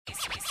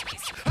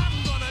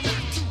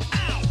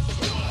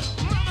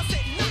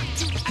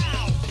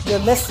You're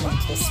listening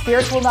to the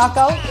Spiritual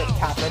Knockout with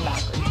Katherine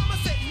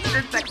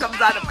Macri. That comes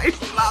out of my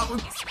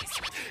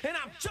mouth. And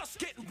I'm just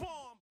getting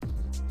warm.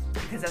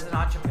 Because as an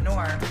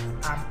entrepreneur,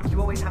 you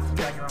always have to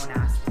be on your own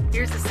ass.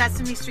 Here's the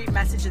Sesame Street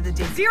message of the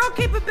day. Zero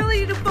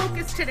capability to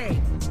focus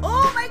today.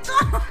 Oh my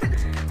God.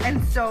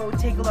 And so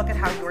take a look at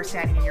how you're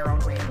standing in your own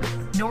way.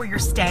 Know where your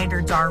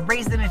standards are.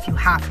 Raise them if you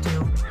have to.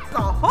 There's a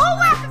whole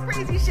lot of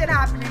crazy shit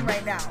happening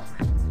right now.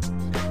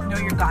 Know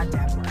your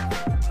goddamn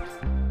worth.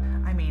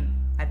 I mean,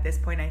 at this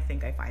point, I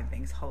think I find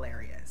things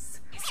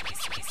hilarious.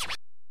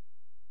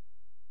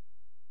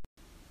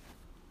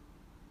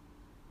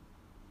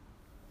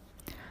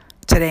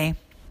 Today,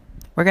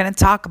 we're going to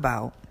talk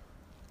about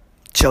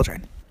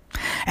children.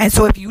 And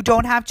so if you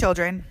don't have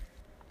children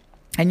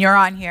and you're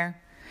on here,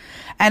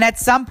 and at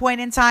some point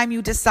in time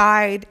you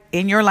decide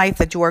in your life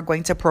that you are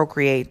going to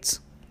procreate,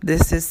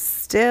 this is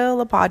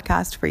still a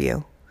podcast for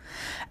you.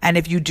 And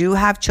if you do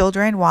have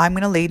children, well, I'm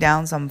going to lay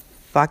down some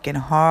fucking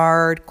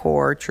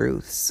hardcore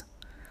truths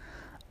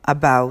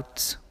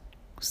about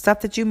stuff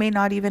that you may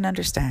not even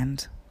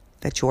understand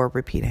that you're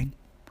repeating.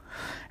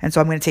 And so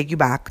I'm going to take you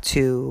back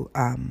to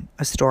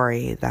a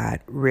story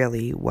that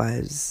really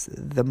was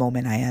the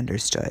moment I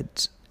understood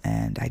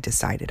and I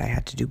decided I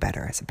had to do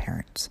better as a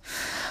parent.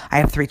 I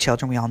have 3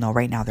 children. We all know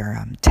right now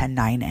they're 10,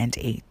 9, and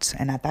 8.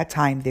 And at that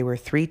time, they were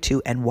 3,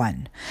 2, and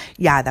 1.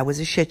 Yeah, that was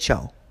a shit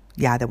show.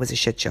 I had a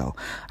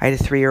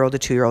 3-year-old, a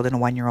 2-year-old, and a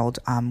 1-year-old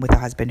with a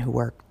husband who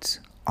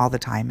worked all the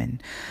time.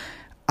 And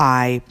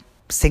I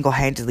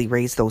single-handedly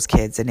raised those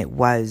kids, and it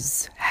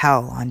was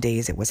hell on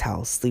days. It was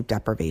hell, sleep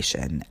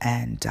deprivation,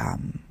 and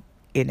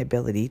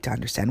inability to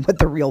understand what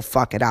the real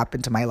fuck had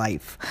happened to my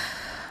life.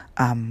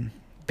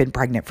 Been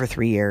pregnant for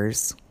 3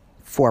 years,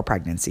 4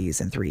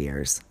 pregnancies in 3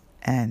 years,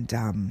 and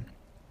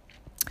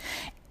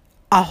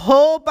a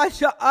whole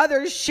bunch of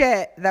other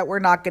shit that we're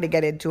not going to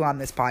get into on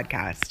this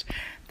podcast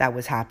that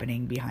was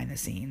happening behind the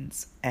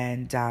scenes.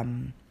 And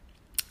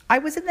I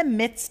was in the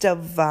midst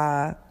of,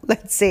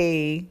 let's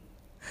say,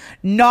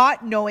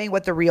 not knowing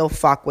what the real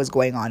fuck was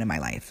going on in my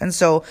life. And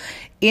so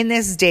in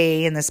this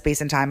day, in this space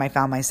and time, I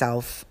found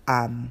myself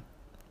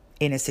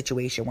in a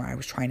situation where I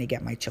was trying to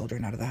get my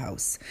children out of the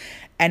house.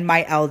 And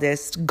my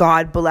eldest,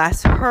 God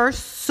bless her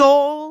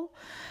soul,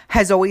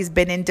 has always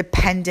been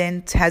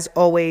independent, has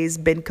always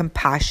been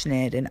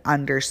compassionate and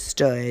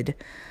understood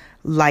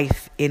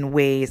life in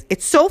ways.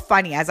 It's so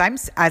funny as I'm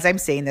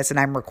saying this and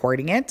I'm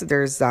recording it.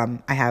 There's I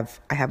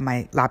have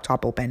my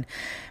laptop open.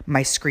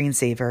 My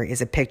screensaver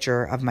is a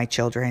picture of my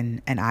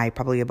children and I,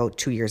 probably about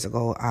 2 years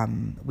ago.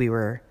 We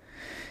were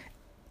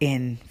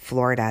in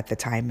Florida at the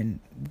time, and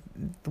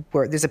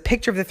there's a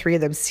picture of the 3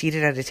 of them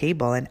seated at a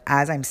table. And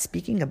as I'm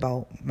speaking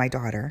about my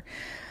daughter,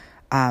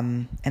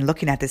 and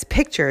looking at this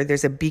picture,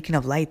 there's a beacon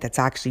of light that's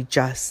actually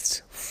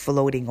just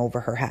floating over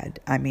her head.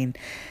 I mean,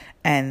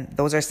 and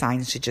those are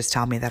signs to just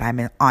tell me that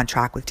I'm on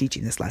track with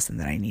teaching this lesson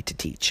that I need to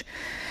teach.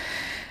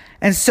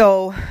 And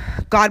so,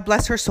 God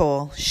bless her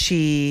soul,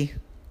 she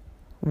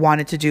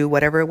wanted to do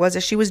whatever it was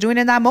that she was doing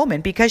in that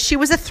moment because she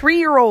was a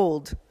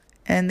 3-year-old.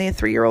 And the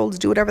 3-year-olds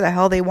do whatever the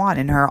hell they want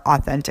in her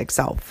authentic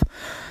self.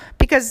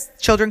 Because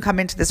children come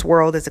into this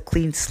world as a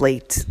clean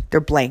slate. They're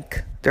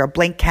blank. They're a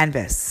blank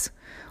canvas.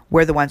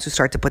 We're the ones who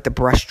start to put the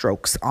brush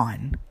strokes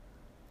on,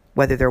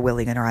 whether they're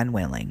willing or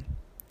unwilling.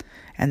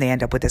 And they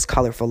end up with this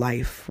colorful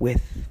life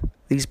with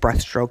these brush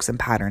strokes and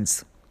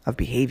patterns of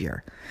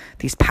behavior.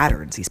 These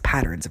patterns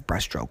of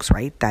brush strokes,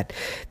 right? That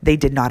they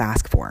did not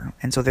ask for.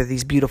 And so they're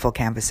these beautiful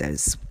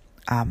canvases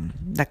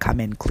that come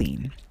in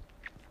clean.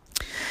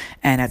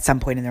 And at some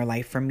point in their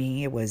life, for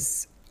me, it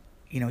was,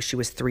 she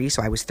was 3,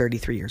 so I was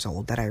 33 years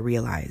old, that I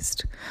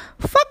realized,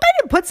 fuck, I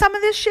didn't put some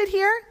of this shit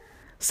here.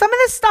 Some of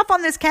this stuff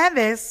on this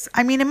canvas,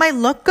 I mean, it might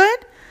look good,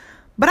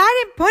 but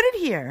I didn't put it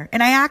here.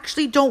 And I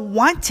actually don't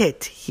want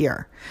it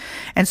here.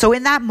 And so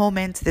in that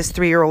moment, this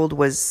 3-year-old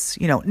was,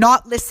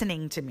 not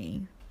listening to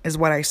me, is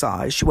what I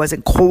saw. She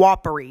wasn't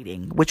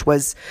cooperating, which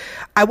was,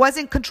 I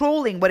wasn't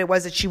controlling what it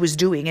was that she was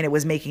doing. And it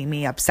was making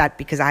me upset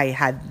because I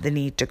had the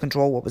need to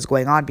control what was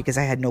going on because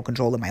I had no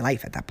control in my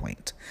life at that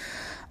point.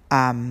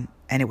 And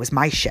it was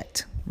my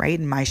shit, right?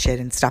 And my shit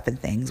and stuff and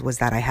things was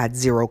that I had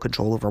zero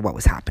control over what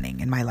was happening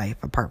in my life,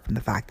 apart from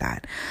the fact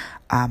that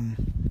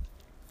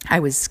I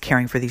was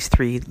caring for these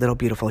 3 little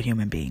beautiful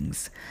human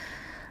beings.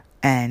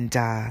 And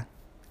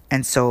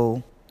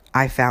so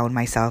I found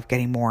myself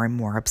getting more and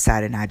more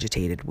upset and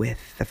agitated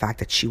with the fact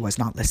that she was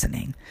not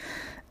listening.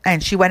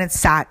 And she went and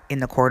sat in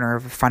the corner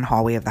of the front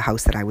hallway of the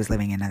house that I was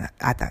living in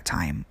at that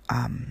time.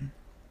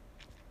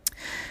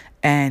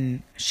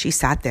 And she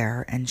sat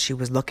there and she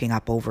was looking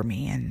up over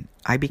me, and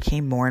I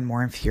became more and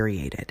more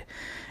infuriated,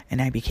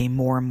 and I became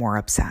more and more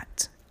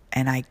upset.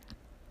 And I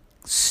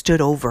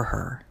stood over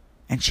her,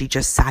 and she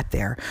just sat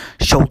there,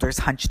 shoulders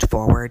hunched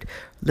forward,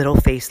 little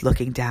face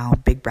looking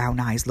down, big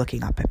brown eyes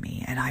looking up at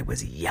me. And I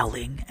was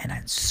yelling and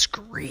I'm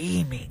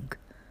screaming.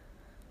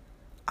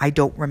 I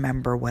don't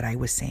remember what I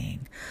was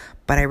saying,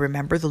 but I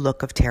remember the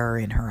look of terror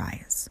in her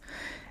eyes.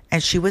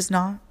 And she was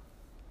not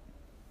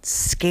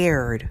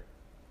scared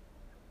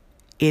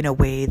in a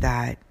way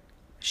that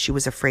She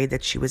was afraid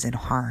that she was in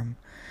harm.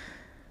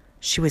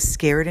 She was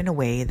scared in a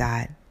way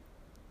that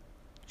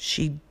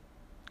she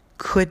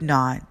could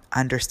not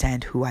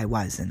understand who I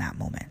was in that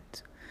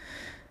moment.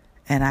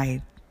 And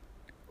I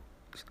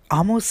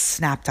almost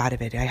snapped out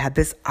of it. I had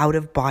this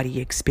out-of-body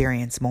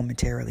experience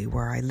momentarily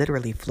where I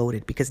literally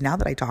floated, because now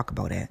that I talk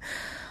about it,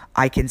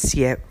 I can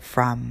see it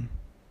from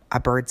a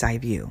bird's eye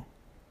view.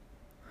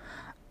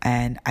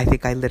 And I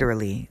think I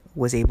literally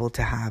was able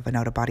to have an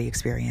out-of-body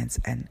experience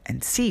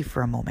and see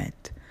for a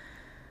moment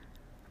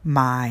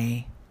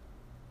my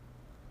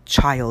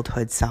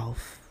childhood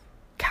self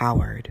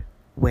cowered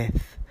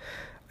with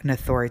an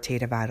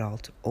authoritative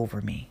adult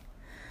over me,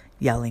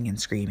 yelling and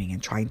screaming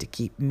and trying to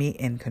keep me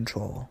in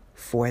control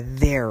for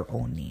their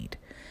own need.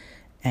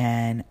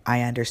 And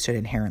I understood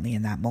inherently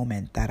in that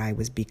moment that I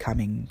was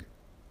becoming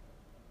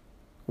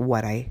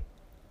what I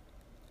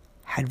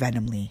had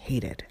venomly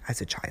hated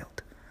as a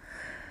child.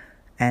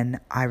 And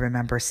I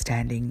remember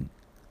standing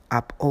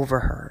up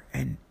over her,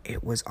 and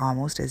it was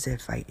almost as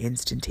if I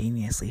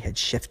instantaneously had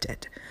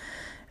shifted,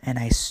 and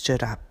I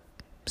stood up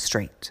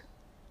straight,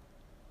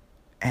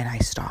 and I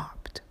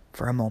stopped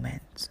for a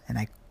moment, and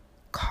I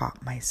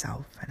caught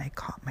myself, and I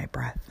caught my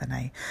breath, and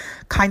I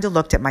kind of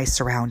looked at my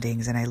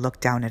surroundings, and I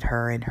looked down at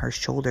her, and her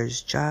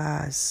shoulders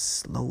just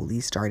slowly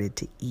started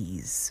to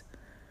ease.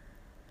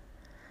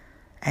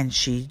 And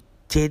she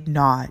did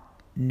not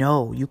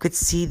know. You could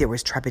see there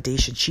was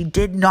trepidation. She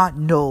did not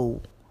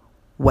know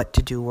what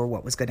to do or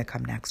what was going to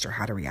come next or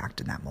how to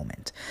react in that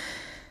moment.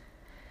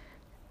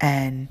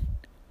 And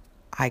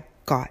I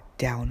got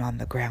down on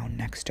the ground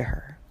next to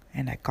her,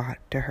 and I got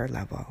to her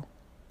level,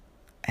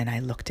 and I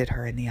looked at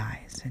her in the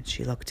eyes, and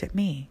she looked at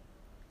me,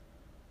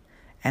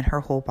 and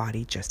her whole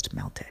body just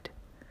melted,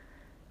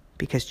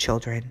 because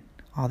children,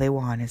 all they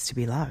want is to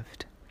be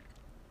loved.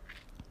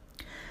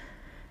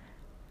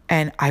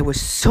 And I was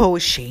so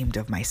ashamed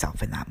of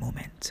myself in that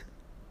moment.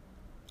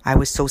 I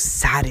was so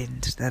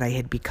saddened that I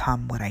had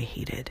become what I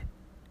hated.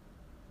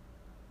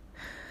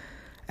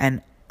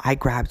 And I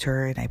grabbed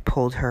her and I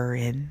pulled her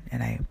in,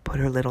 and I put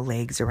her little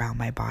legs around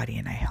my body,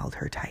 and I held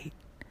her tight.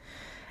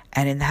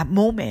 And in that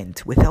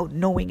moment, without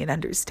knowing and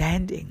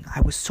understanding,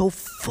 I was so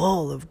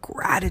full of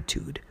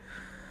gratitude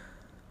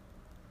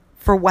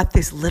for what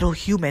this little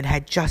human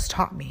had just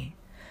taught me.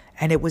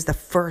 And it was the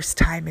first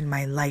time in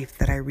my life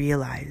that I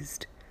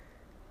realized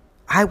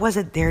I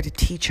wasn't there to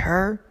teach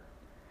her.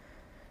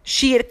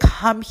 She had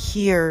come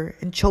here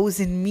and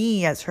chosen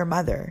me as her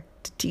mother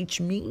to teach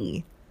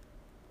me.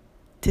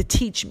 To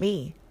teach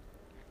me.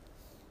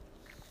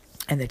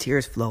 And the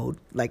tears flowed,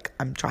 like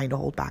I'm trying to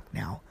hold back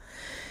now.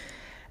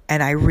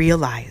 And I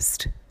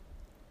realized,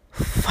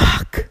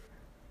 fuck,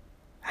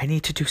 I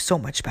need to do so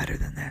much better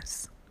than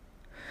this.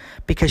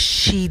 Because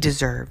she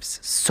deserves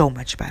so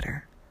much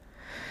better.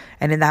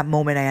 And in that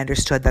moment, I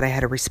understood that I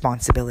had a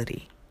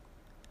responsibility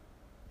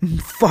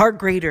far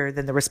greater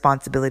than the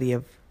responsibility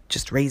of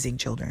just raising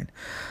children,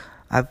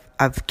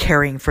 of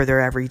caring for their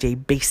everyday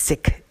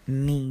basic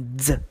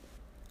needs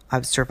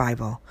of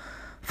survival,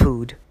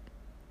 food,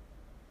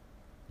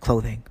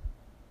 clothing,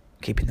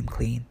 keeping them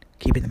clean,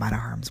 keeping them out of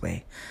harm's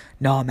way.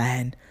 No,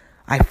 man,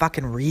 I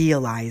fucking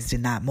realized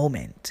in that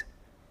moment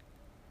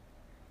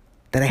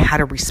that I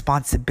had a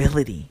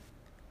responsibility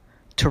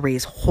to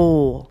raise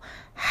whole,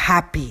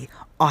 happy,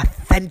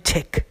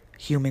 authentic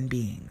human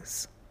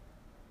beings.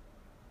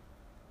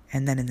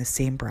 And then in the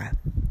same breath,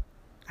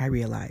 I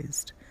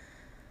realized,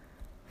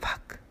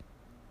 fuck,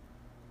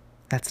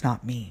 that's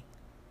not me.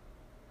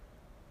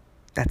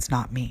 That's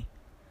not me.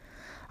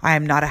 I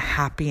am not a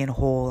happy and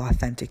whole,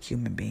 authentic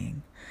human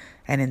being.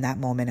 And in that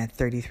moment at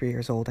 33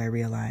 years old, I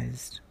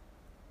realized,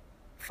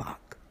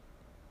 fuck,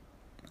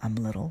 I'm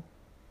a little,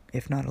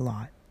 if not a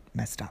lot,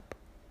 messed up.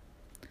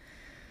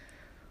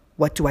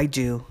 What do I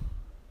do?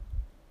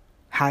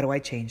 How do I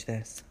change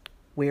this?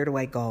 Where do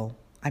I go?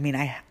 I mean,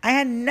 I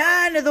had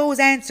none of those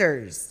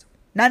answers.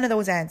 None of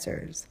those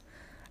answers.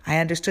 I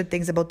understood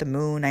things about the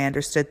moon. I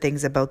understood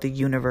things about the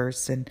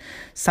universe and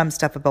some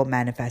stuff about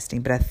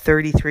manifesting. But at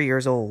 33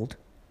 years old,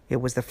 it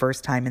was the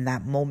first time in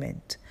that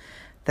moment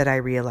that I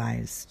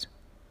realized,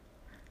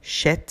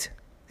 shit,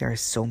 there is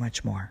so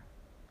much more.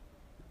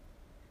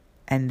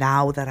 And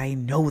now that I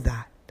know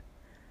that,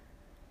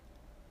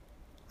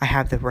 I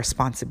have the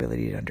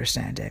responsibility to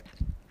understand it.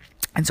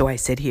 And so I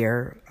sit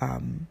here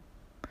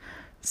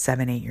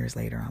 7-8 years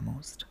later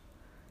almost.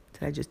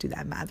 Did I just do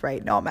that math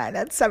right? No, man,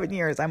 that's 7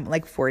 years. I'm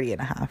like 40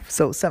 and a half.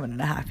 So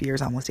 7.5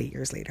 years, almost 8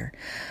 years later.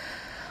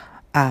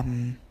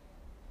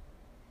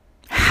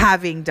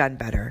 Having done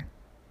better,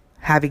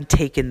 having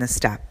taken the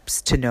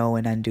steps to know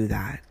and undo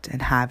that,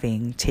 and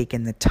having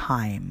taken the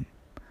time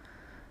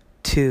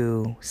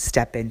to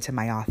step into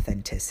my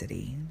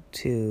authenticity,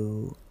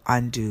 to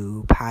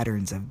undo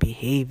patterns of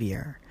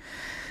behavior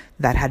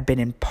that had been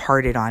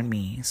imparted on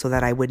me so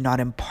that I would not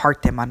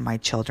impart them on my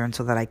children,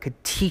 so that I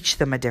could teach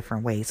them a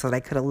different way, so that I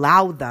could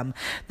allow them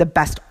the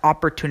best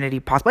opportunity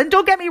possible. And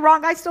don't get me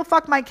wrong, I still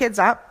fuck my kids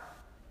up.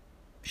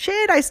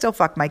 Shit, I still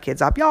fuck my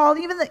kids up. Y'all,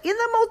 even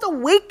the most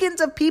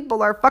awakened of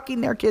people are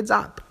fucking their kids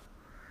up.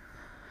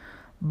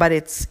 But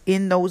it's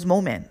in those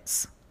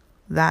moments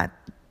that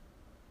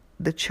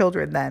the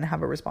children then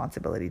have a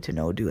responsibility to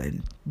know, do,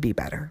 and be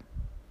better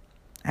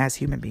as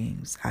human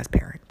beings, as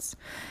parents.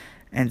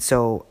 And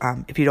so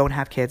if you don't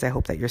have kids, I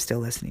hope that you're still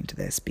listening to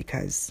this,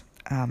 because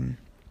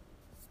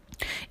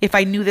if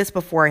I knew this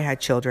before I had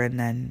children,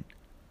 then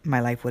my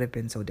life would have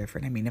been so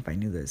different. I mean, if I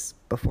knew this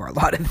before a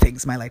lot of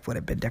things, my life would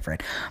have been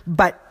different.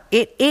 But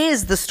it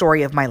is the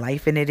story of my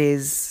life, and it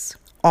is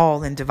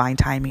all in divine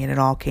timing, and it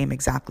all came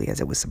exactly as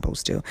it was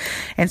supposed to.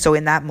 And so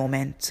in that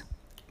moment,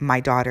 my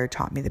daughter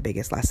taught me the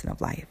biggest lesson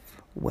of life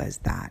was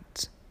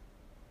that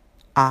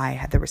I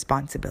had the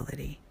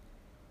responsibility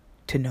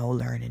to know,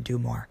 learn, and do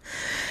more.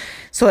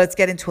 So let's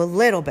get into a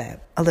little bit,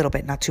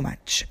 not too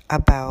much,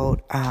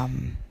 about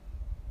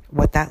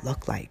what that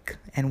looked like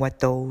and what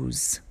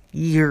those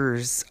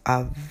years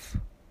of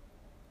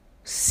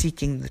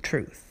seeking the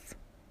truth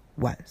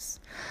was.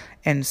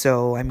 And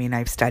so, I mean,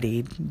 I've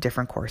studied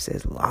different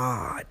courses,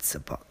 lots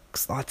of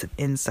books, lots of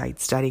insight,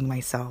 studying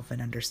myself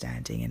and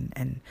understanding,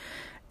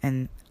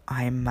 and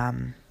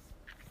I'm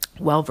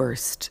well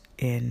versed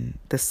in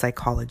the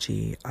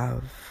psychology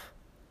of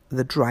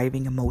the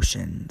driving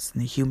emotions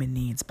and the human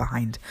needs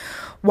behind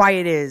why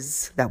it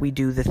is that we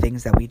do the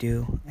things that we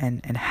do,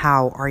 and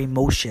how our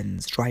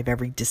emotions drive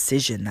every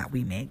decision that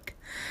we make,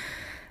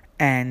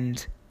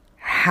 and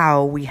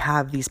how we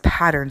have these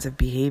patterns of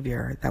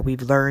behavior that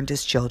we've learned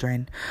as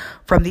children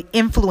from the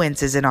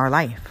influences in our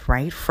life,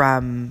 right?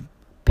 From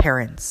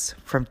parents,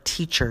 from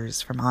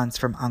teachers, from aunts,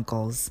 from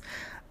uncles,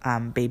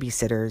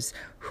 babysitters,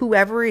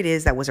 whoever it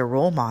is that was a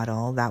role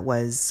model, that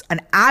was an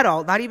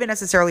adult, not even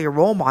necessarily a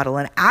role model,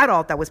 an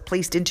adult that was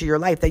placed into your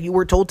life that you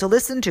were told to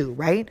listen to,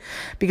 right?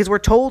 Because we're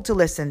told to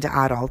listen to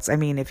adults. I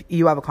mean, if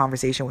you have a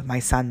conversation with my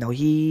son, though,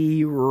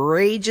 he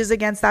rages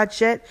against that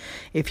shit.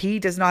 If he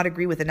does not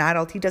agree with an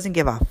adult, he doesn't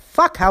give a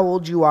fuck how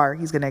old you are.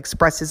 He's going to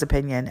express his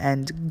opinion,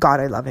 and God,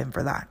 I love him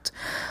for that.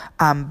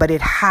 But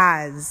it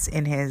has,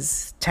 in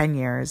his 10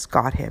 years,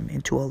 got him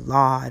into a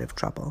lot of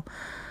trouble.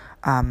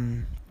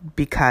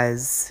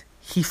 Because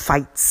he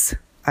fights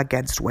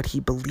against what he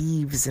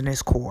believes in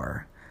his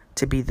core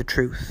to be the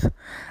truth,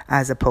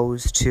 as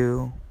opposed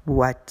to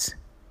what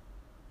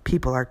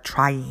people are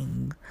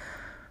trying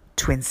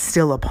to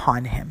instill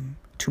upon him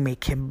to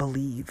make him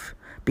believe,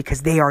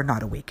 because they are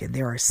not awakened,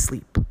 they are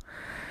asleep.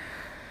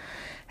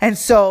 And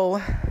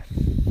so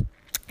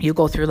you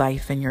go through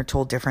life and you're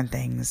told different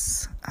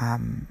things.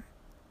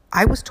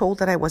 I was told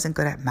that I wasn't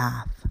good at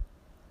math.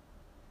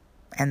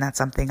 And that's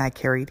something I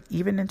carried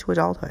even into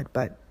adulthood.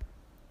 But,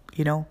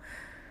 you know,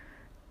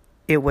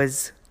 it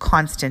was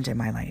constant in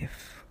my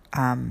life.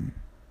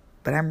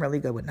 But I'm really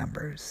good with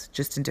numbers,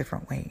 just in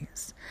different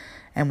ways.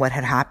 And what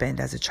had happened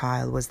as a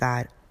child was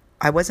that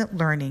I wasn't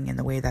learning in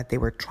the way that they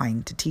were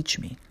trying to teach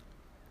me.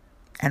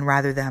 And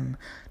rather than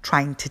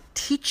trying to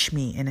teach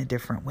me in a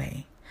different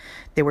way,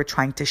 they were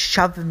trying to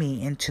shove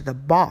me into the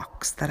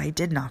box that I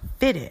did not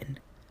fit in.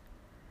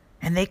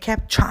 And they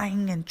kept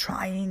trying and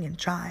trying and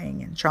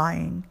trying and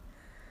trying.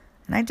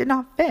 And I did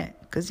not fit,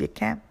 because you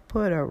can't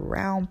put a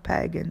round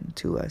peg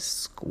into a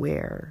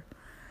square.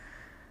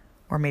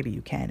 Or maybe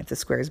you can if the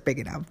square is big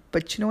enough.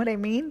 But you know what I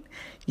mean?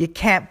 You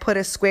can't put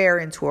a square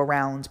into a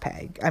round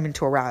peg.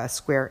 Into a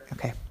square.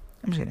 Okay,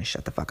 I'm just going to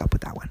shut the fuck up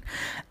with that one.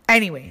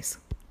 Anyways,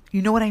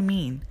 you know what I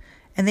mean?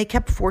 And they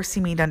kept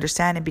forcing me to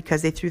understand it,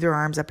 because they threw their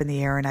arms up in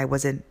the air and I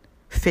wasn't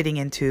fitting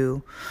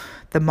into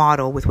the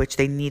model with which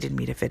they needed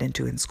me to fit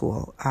into in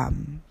school.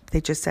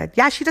 They just said,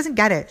 yeah, she doesn't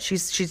get it. She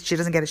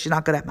doesn't get it. She's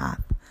not good at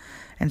math.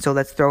 And so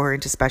let's throw her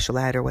into special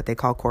ed, or what they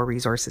call core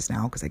resources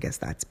now, because I guess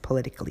that's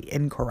politically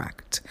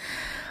incorrect.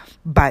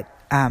 But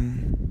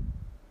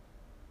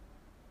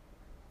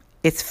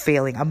it's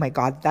failing. Oh my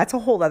God, that's a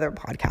whole other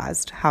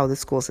podcast, how the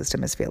school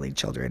system is failing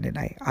children. And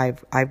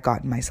I've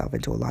gotten myself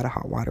into a lot of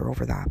hot water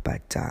over that,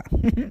 but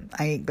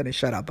I ain't going to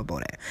shut up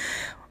about it.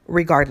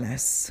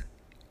 Regardless,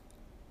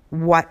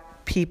 what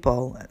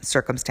people,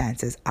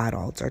 circumstances,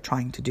 adults are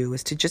trying to do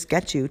is to just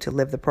get you to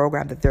live the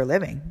program that they're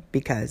living,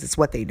 because it's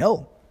what they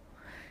know.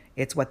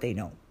 It's what they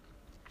know.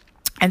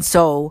 And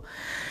so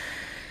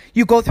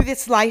you go through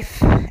this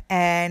life,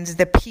 and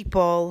the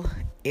people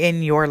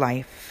in your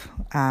life,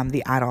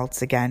 the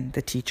adults, again,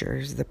 the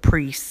teachers, the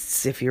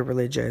priests, if you're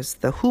religious,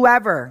 the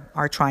whoever,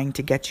 are trying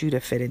to get you to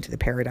fit into the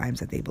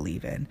paradigms that they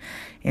believe in,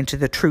 into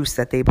the truths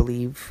that they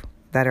believe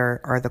that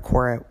are the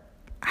core of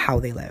how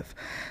they live.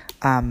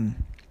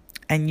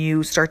 And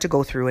you start to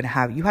go through and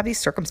have these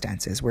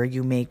circumstances where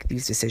you make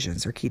these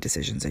decisions, or key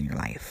decisions in your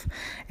life.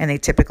 And they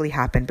typically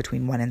happen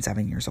between 1 and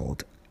 7 years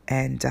old.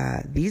 And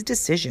these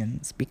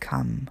decisions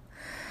become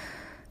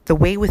the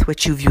way with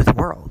which you view the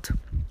world.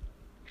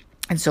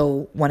 And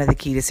so one of the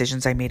key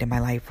decisions I made in my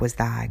life was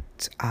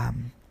that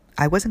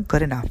I wasn't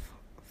good enough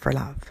for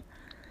love,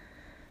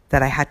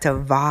 that I had to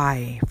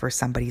vie for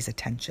somebody's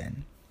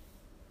attention,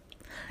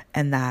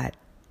 and that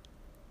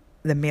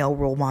the male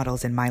role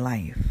models in my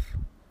life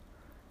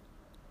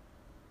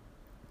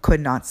could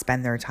not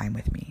spend their time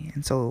with me.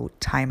 And so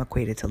time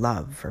equated to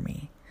love for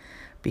me,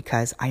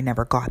 because I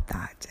never got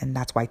that. And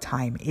that's why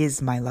time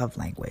is my love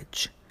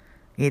language.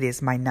 It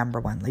is my number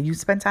one. Like, you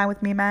spend time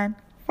with me, man?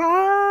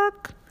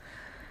 Fuck.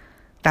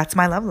 That's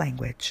my love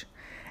language.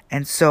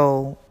 And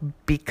so,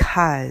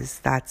 because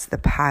that's the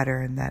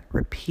pattern that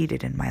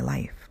repeated in my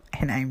life,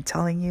 and I'm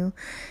telling you,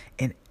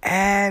 in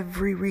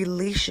every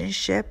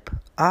relationship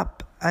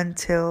up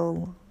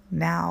until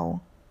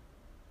now,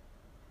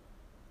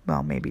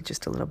 well, maybe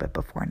just a little bit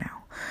before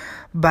now,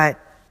 but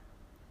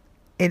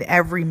in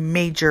every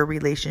major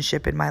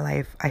relationship in my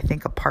life, I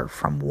think apart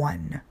from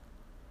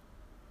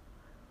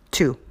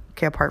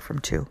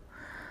two,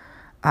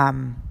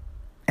 and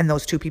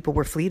those two people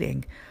were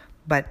fleeting,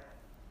 but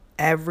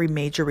every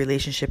major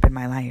relationship in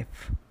my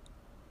life,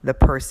 the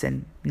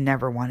person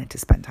never wanted to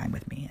spend time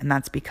with me. And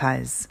that's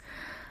because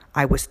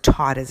I was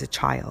taught as a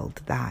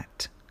child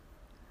that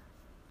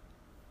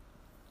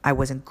I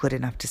wasn't good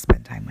enough to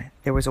spend time with.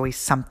 There was always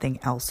something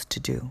else to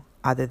do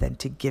other than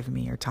to give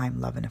me your time,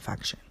 love, and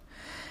affection.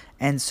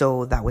 And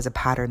so that was a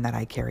pattern that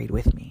I carried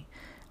with me.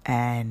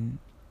 And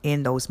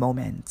in those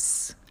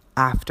moments,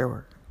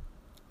 after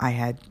I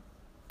had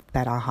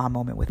that aha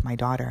moment with my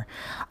daughter,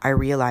 I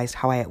realized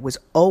how I was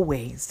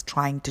always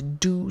trying to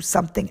do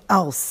something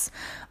else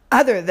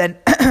other than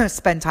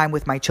spend time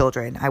with my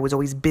children. I was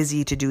always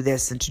busy to do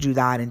this and to do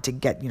that and to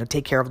get,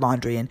 take care of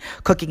laundry and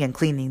cooking and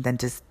cleaning than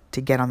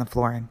to get on the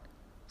floor and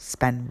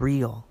spend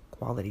real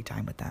quality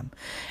time with them.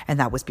 And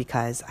that was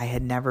because I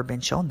had never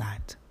been shown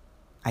that.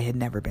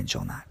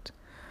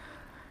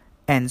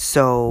 And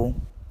so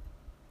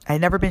I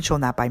had never been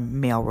shown that by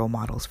male role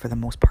models for the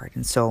most part.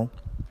 And so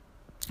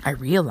I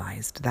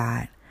realized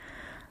that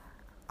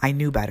I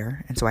knew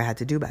better, and so I had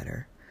to do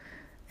better.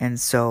 And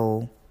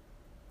so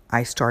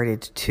I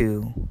started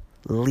to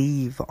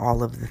leave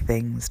all of the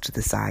things to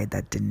the side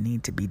that didn't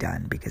need to be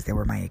done because they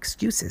were my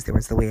excuses. There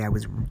was the way I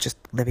was just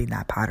living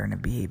that pattern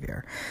of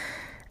behavior.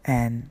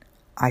 And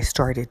I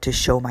started to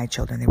show my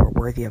children they were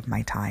worthy of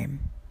my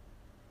time,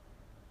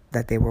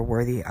 that they were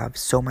worthy of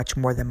so much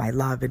more than my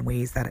love, in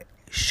ways that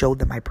showed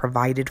them I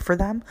provided for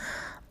them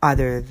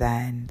other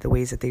than the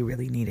ways that they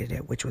really needed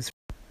it, which was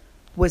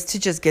to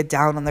just get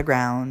down on the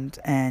ground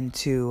and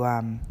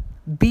to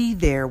be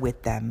there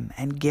with them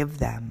and give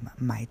them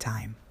my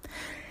time.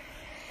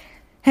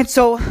 And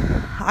so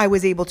I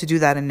was able to do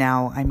that. And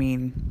now,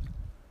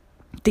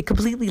 they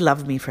completely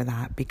love me for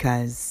that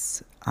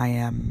because I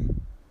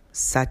am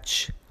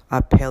such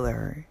a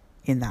pillar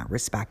in that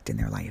respect in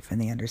their life. And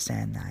they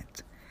understand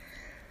that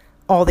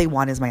all they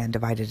want is my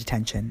undivided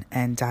attention.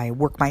 And I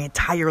work my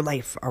entire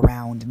life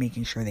around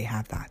making sure they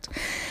have that.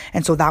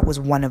 And so that was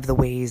one of the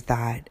ways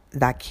that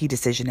key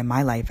decision in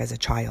my life as a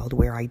child,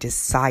 where I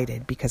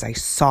decided, because I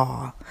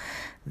saw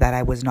that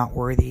I was not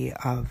worthy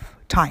of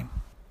time,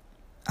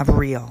 of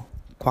real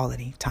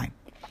quality time.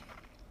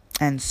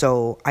 And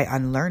so I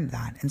unlearned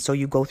that. And so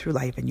you go through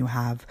life and you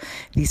have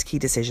these key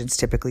decisions,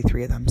 typically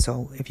 3 of them.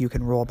 So if you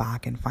can roll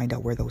back and find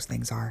out where those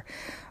things are,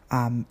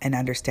 and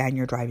understand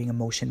your driving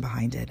emotion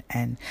behind it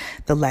and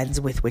the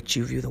lens with which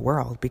you view the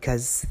world,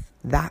 because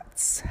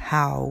that's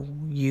how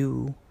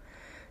you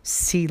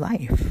see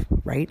life,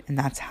 right? And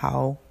that's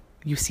how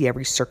you see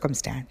every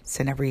circumstance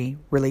and every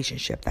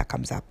relationship that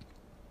comes up.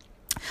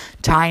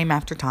 Time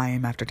after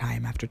time after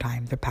time after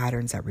time, the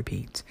patterns that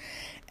repeat.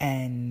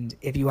 And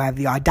if you have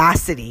the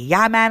audacity,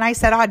 I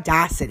said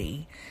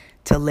audacity,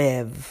 to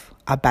live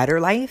a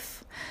better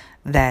life,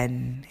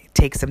 then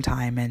take some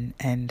time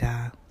and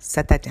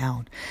set that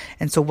down.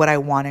 And so what I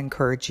want to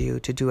encourage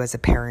you to do as a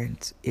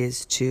parent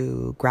is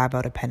to grab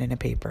out a pen and a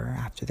paper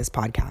after this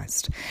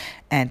podcast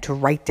and to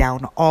write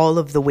down all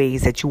of the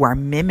ways that you are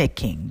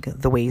mimicking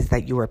the ways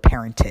that you were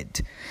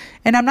parented.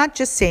 And I'm not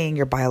just saying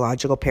your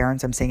biological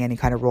parents, I'm saying any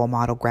kind of role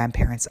model,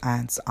 grandparents,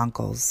 aunts,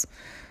 uncles,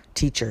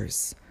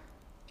 teachers.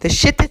 The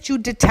shit that you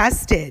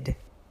detested,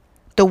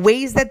 the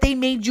ways that they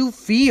made you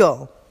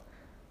feel,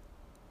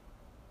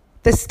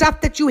 the stuff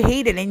that you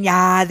hated. And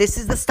this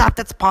is the stuff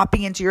that's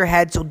popping into your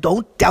head. So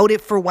don't doubt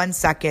it for 1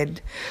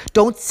 second.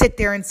 Don't sit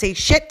there and say,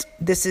 shit,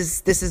 this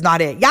is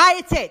not it. Yeah,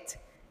 it's it.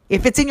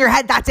 If it's in your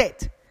head, that's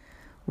it.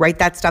 Write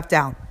that stuff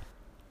down.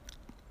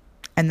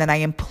 And then I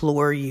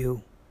implore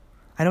you,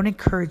 I don't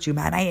encourage you,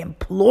 man. I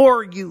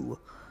implore you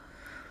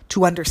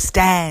to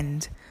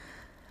understand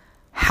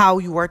how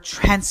you are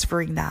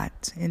transferring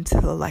that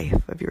into the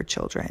life of your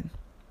children.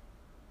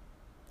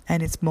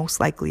 And it's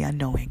most likely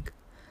unknowing.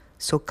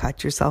 So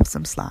cut yourself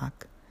some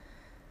slack.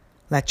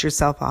 Let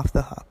yourself off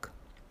the hook.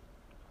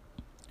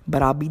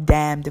 But I'll be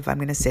damned if I'm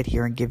going to sit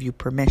here and give you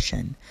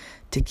permission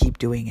to keep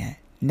doing it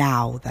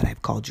now that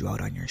I've called you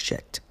out on your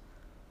shit.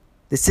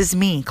 This is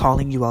me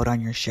calling you out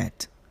on your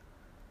shit.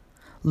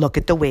 Look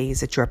at the ways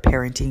that you're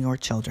parenting your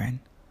children.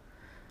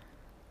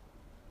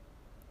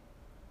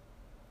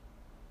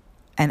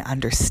 And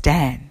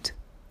understand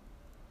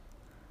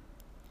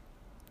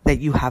that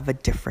you have a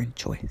different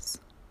choice.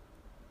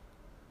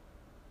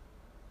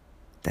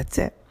 That's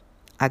it.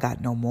 I got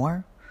no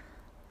more.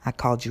 I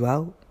called you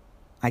out.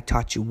 I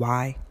taught you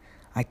why.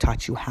 I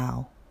taught you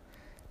how.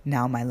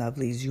 Now, my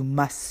lovelies, you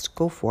must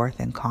go forth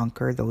and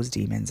conquer those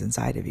demons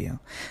inside of you.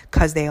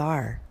 Because they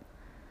are.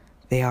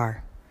 They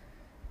are.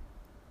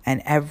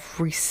 And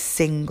every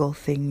single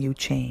thing you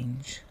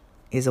change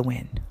is a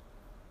win.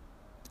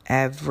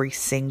 Every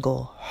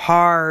single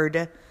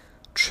hard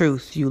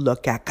truth you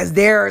look at, because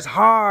there's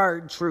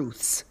hard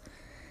truths.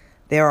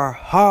 There are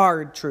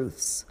hard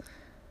truths.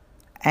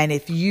 And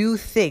if you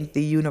think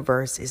the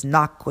universe is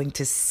not going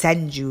to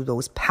send you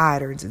those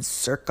patterns and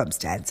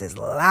circumstances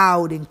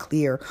loud and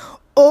clear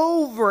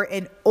over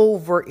and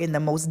over in the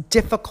most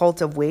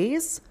difficult of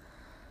ways,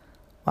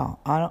 well,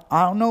 I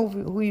don't know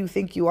who you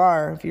think you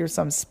are, if you're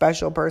some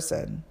special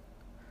person,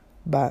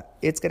 but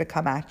it's going to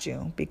come at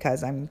you,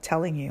 because I'm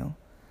telling you,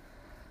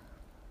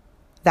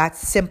 that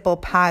simple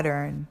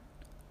pattern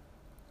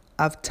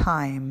of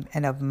time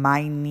and of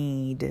my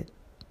need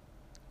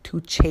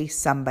to chase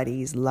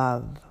somebody's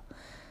love,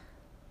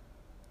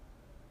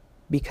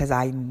 because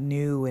I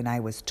knew and I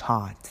was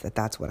taught that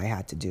that's what I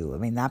had to do. I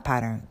mean, that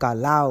pattern got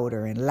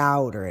louder and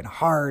louder and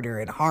harder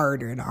and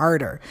harder and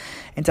harder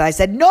until I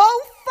said, no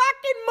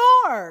fucking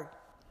more.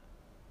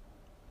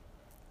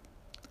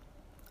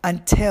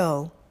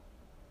 Until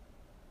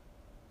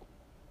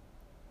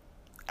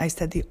I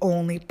said, the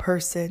only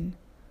person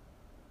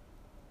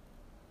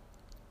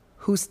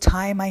whose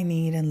time I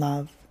need and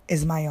love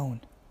is my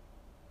own.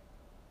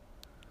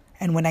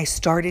 And when I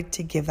started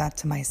to give that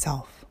to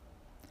myself,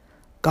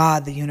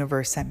 God, the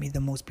universe, sent me the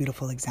most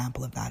beautiful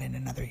example of that in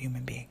another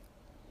human being.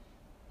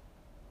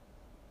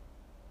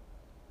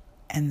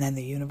 And then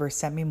the universe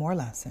sent me more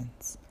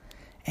lessons.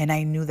 And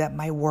I knew that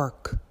my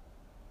work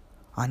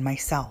on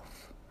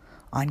myself,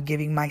 on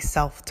giving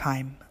myself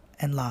time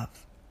and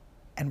love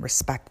and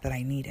respect that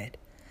I needed,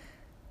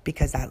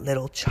 because that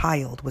little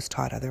child was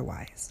taught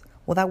otherwise.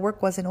 Well, that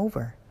work wasn't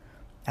over.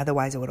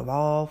 Otherwise, it would have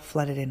all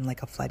flooded in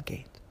like a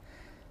floodgate.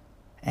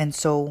 And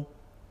so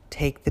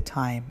take the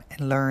time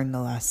and learn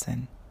the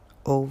lesson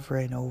over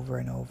and over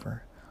and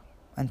over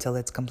until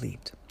it's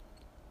complete.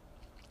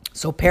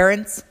 So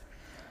parents,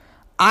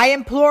 I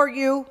implore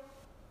you,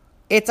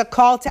 it's a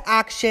call to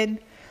action.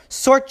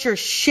 Sort your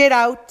shit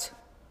out.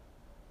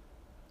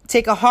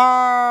 Take a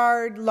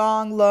hard,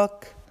 long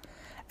look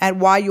at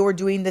why you're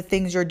doing the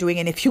things you're doing,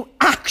 and if you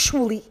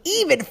actually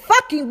even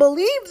fucking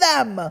believe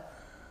them,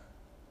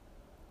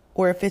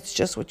 or if it's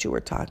just what you were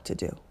taught to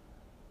do.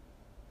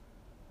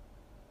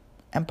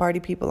 And party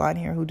people on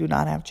here who do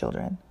not have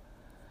children,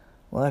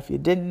 well, if you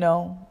didn't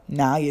know,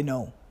 now you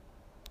know.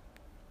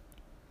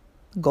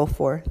 Go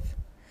forth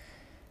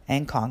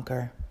and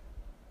conquer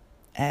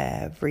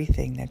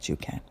everything that you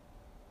can.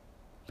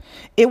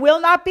 It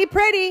will not be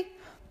pretty,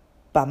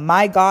 but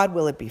my God,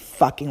 will it be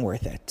fucking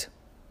worth it.